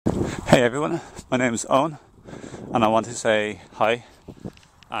Hey everyone, my name is Owen and I want to say hi,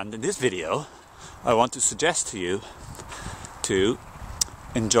 and in this video I want to suggest to you to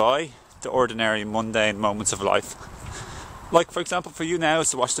enjoy the ordinary mundane moments of life. Like for example for you now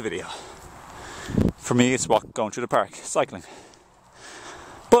is to watch the video. For me it's going through the park, cycling.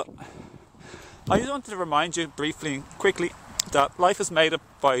 But I just wanted to remind you briefly and quickly that life is made up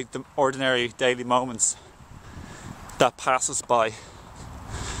by the ordinary daily moments that pass us by.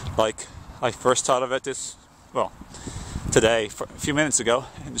 Like I first thought about this, today, a few minutes ago,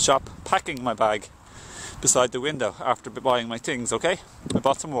 in the shop, packing my bag beside the window after buying my things, okay? I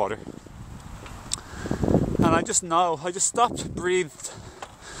bought some water. And I just stopped, breathed,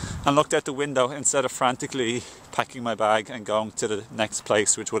 and looked out the window instead of frantically packing my bag and going to the next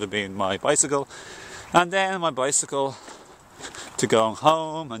place, which would have been my bicycle. And then my bicycle to going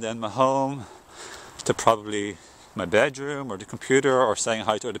home, and then my home to probably my bedroom or the computer or saying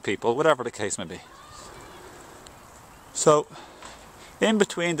hi to other people, whatever the case may be. So in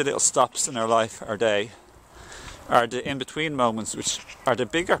between the little stops in our life, our day, are the in-between moments, which are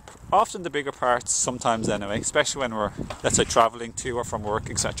often the bigger parts, sometimes anyway, especially when we're, let's say, travelling to or from work,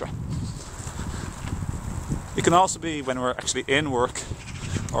 etc. It can also be when we're actually in work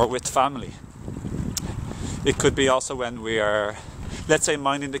or with family. It could be also when we are, let's say,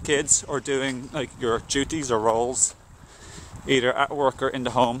 minding the kids or doing like your duties or roles either at work or in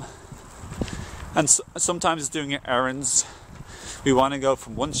the home, and sometimes it's doing your errands. We want to go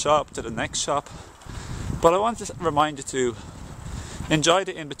from one shop to the next shop, but I want to remind you to enjoy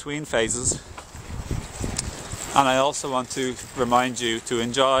the in-between phases, and I also want to remind you to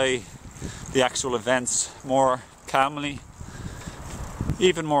enjoy the actual events more calmly,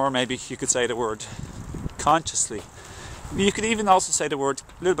 even more, maybe you could say the word consciously. You could even also say the word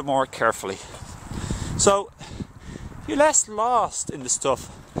a little bit more carefully. So you're less lost in the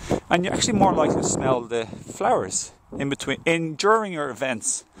stuff, and you're actually more likely to smell the flowers during your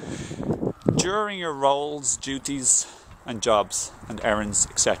events, during your roles, duties and jobs and errands,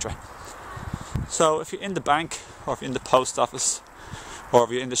 etc. So if you're in the bank, or if you're in the post office, or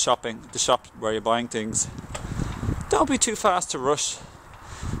if you're in the shop where you're buying things, don't be too fast to rush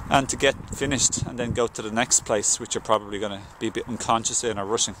and to get finished and then go to the next place, which you're probably going to be a bit unconscious in or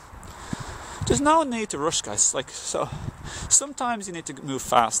rushing. There's no need to rush, guys. So sometimes you need to move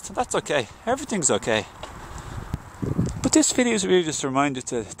fast. That's okay. Everything's okay. But this video is really just a reminder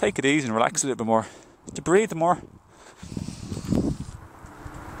to take it easy and relax a little bit more, to breathe more,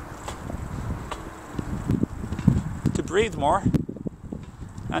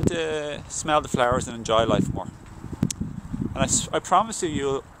 and to smell the flowers and enjoy life more. And I promise you,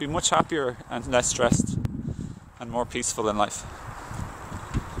 you'll be much happier and less stressed and more peaceful in life.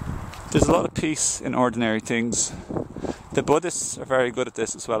 There's a lot of peace in ordinary things. The Buddhists are very good at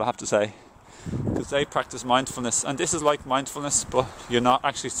this as well, I have to say, because they practice mindfulness, and this is like mindfulness, but you're not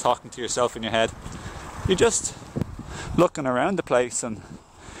actually talking to yourself in your head. You're just looking around the place, and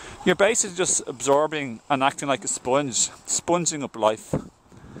you're basically just absorbing and acting like a sponge, sponging up life.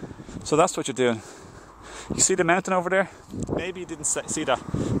 So that's what you're doing. You see the mountain over there? Maybe you didn't see that,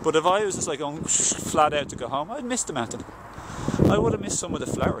 but if I was just like going flat out to go home, I'd miss the mountain. I would have missed some of the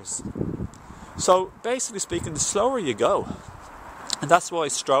flowers. So basically speaking, the slower you go, and that's why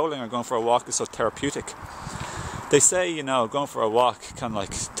strolling or going for a walk is so therapeutic. They say, going for a walk can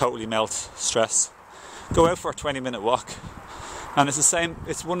totally melt stress. Go out for a 20-minute walk, and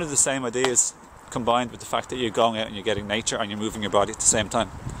it's one of the same ideas combined with the fact that you're going out and you're getting nature and you're moving your body at the same time.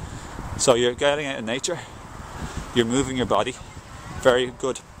 So you're getting out in nature, you're moving your body, very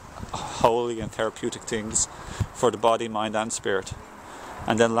good, holy and therapeutic things for the body, mind and spirit.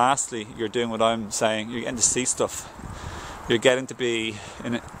 And then lastly, you're doing what I'm saying, you're getting to see stuff. You're getting to be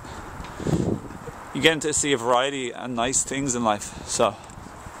in it. You're getting to see a variety of nice things in life. So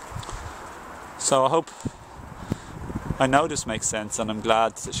I know this makes sense, and I'm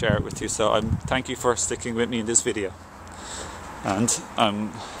glad to share it with you. So thank you for sticking with me in this video. And I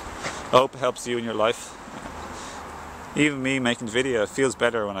hope it helps you in your life. Even me making the video, it feels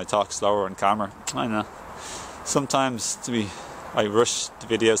better when I talk slower and calmer. I know. Sometimes I rush the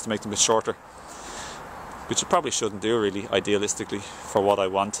videos to make them a bit shorter, which I probably shouldn't do really, idealistically, for what I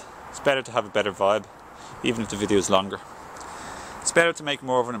want. It's better to have a better vibe, even if the video is longer. It's better to make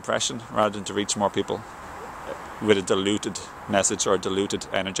more of an impression rather than to reach more people with a diluted message or a diluted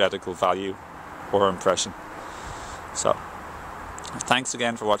energetical value or impression. So, thanks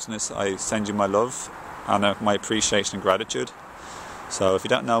again for watching this. I send you my love and my appreciation and gratitude. So if you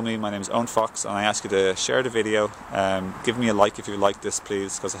don't know me, my name is Owen Fox, and I ask you to share the video. Give me a like if you like this,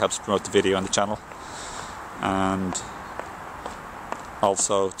 please, because it helps promote the video on the channel. And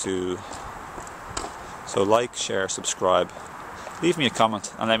also so like, share, subscribe. Leave me a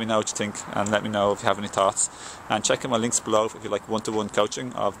comment and let me know what you think, and let me know if you have any thoughts. And check out my links below if you like one-to-one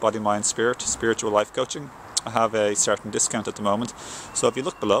coaching of body, mind, spirit, spiritual life coaching. I have a certain discount at the moment. So if you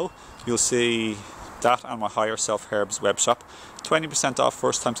look below, you'll see that and my Higher Self Herbs web shop. 20% off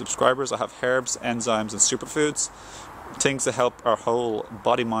first time subscribers. I have herbs, enzymes and superfoods. Things that help our whole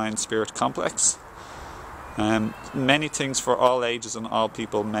body, mind, spirit complex. Many things for all ages and all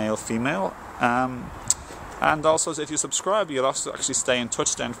people, male, female. And also, if you subscribe, you'll also actually stay in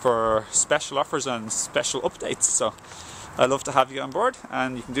touch then for special offers and special updates. So I'd love to have you on board,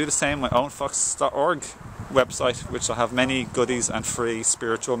 and you can do the same on my owenfox.org website, which will have many goodies and free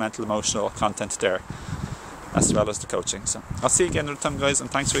spiritual, mental, emotional content there, as well as the coaching. So I'll see you again another time, guys,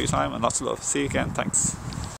 and thanks for your time and lots of love. See you again. Thanks.